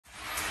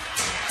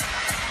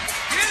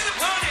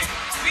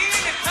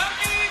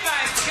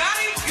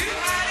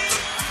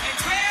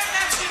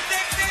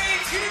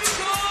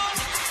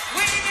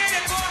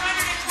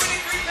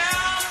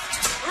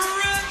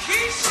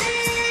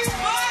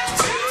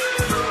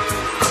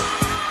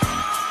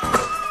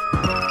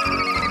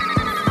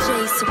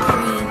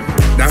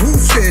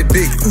said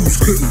Big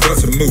Goose couldn't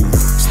bust a move.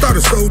 Start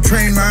a Soul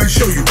Train line,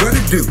 show you what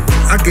to do.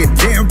 I get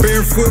damn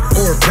barefoot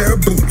or a pair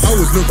of boots.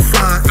 Always look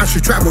fly, I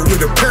should travel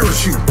with a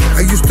parachute.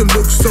 I used to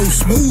look so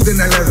smooth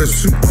in that leather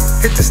suit.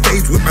 Hit the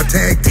stage with my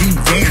tag team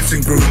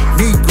dancing group.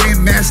 Me,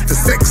 Grandmaster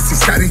Sexay,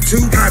 Scotty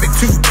too. Hotty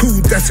too cool,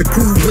 that's a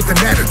crew with an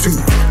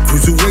attitude.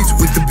 Cruiserweights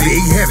with the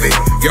big heavy.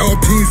 Y'all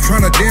teams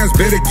tryna dance,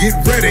 better get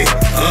ready.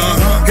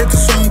 Hit the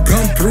song,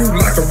 come through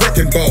like a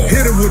wrecking ball.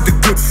 Hit it with the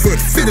good foot,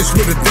 finish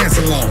with a dance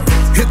along.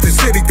 Hit the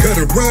city, cut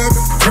a rug,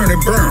 turn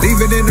and burn.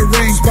 Leave it in the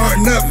rain,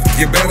 sparting up,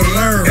 you better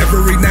learn.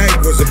 Every night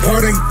was a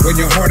party when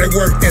you're hard at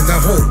work, and the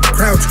whole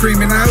crowd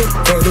screaming out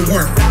for the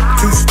work.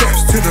 2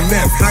 steps to the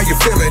left, how you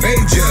feeling?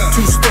 Major.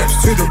 2 steps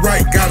to the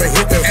right, gotta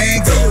hit the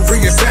angle.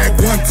 Bring it back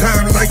 1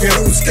 time like an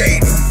old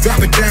skate. Drop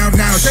it down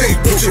now, shake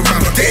what your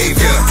mama gave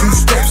ya. 2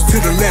 steps to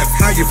the left,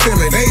 how you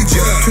feeling?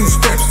 Major. 2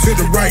 steps to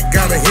the right,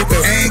 gotta hit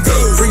the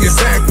angle. Bring it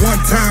back 1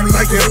 time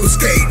like an old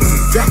skate.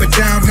 Drop it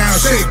down now,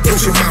 shake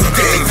what your mama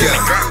gave ya.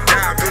 Drop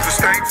down, do the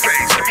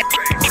Stankface.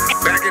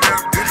 Back it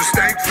up, do the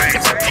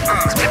Stankface.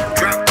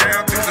 Drop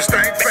down, do the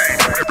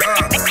Stankface.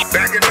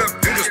 Back it up,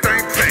 do the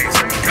Stankface.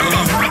 Come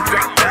on,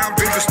 drop down,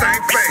 do the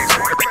Stankface.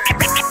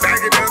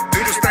 Back it up, do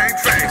the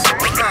Stankface.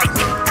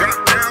 Drop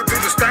down, do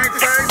the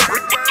Stankface.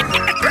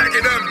 Back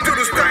it up, do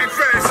the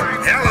Stankface.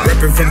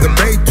 Ripping from the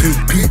Bay to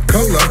Pete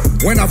Cola.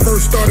 When I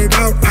first started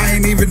out, I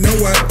ain't even know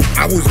what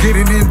I was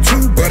getting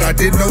into, but I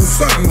did know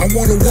something. I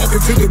wanna walk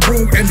into the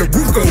room and the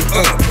roof go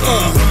up.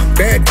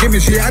 Bad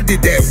chemistry, I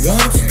did that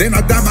once. Then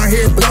I dye my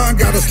hair blonde,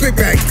 got a slick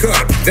back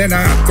cut. Then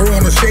I throw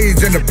on the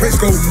shades and the place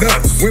go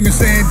nuts. Women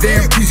saying,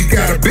 damn, she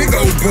got a big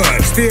old butt.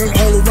 Still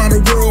all around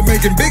the world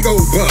making big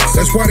old bucks.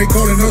 That's why they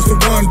calling us the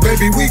ones,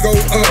 baby, we go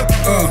up.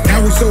 Now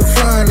we so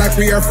fine like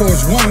we Air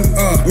Force One.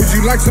 Would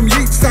you like some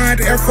Yeet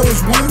signed Air Force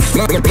Ones?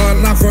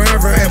 Bloodline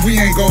forever and we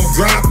ain't gon'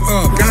 drop.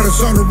 Got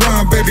us on the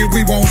run, baby,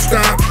 we won't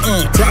stop.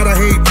 Try to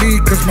hate me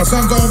cause my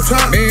son's on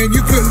top. Man,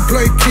 you couldn't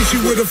play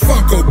Kishi with a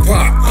Funko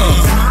Pop.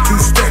 2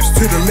 steps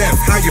to the left,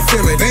 how you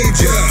feeling?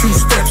 Major. 2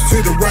 steps to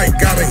the right,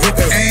 gotta hit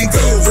the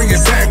angle. Bring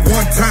it back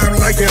 1 time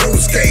like an old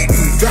skate.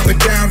 Drop it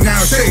down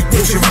now, shake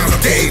what your mama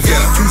gave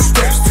ya. 2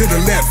 steps to the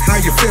left, how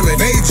you feeling?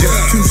 Major.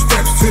 2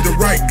 steps to the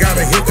right,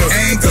 gotta hit the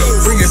angle.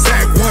 Bring it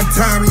back 1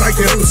 time like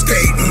an old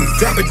skate.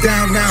 Drop it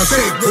down now,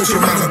 shake what your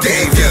mama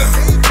gave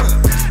ya.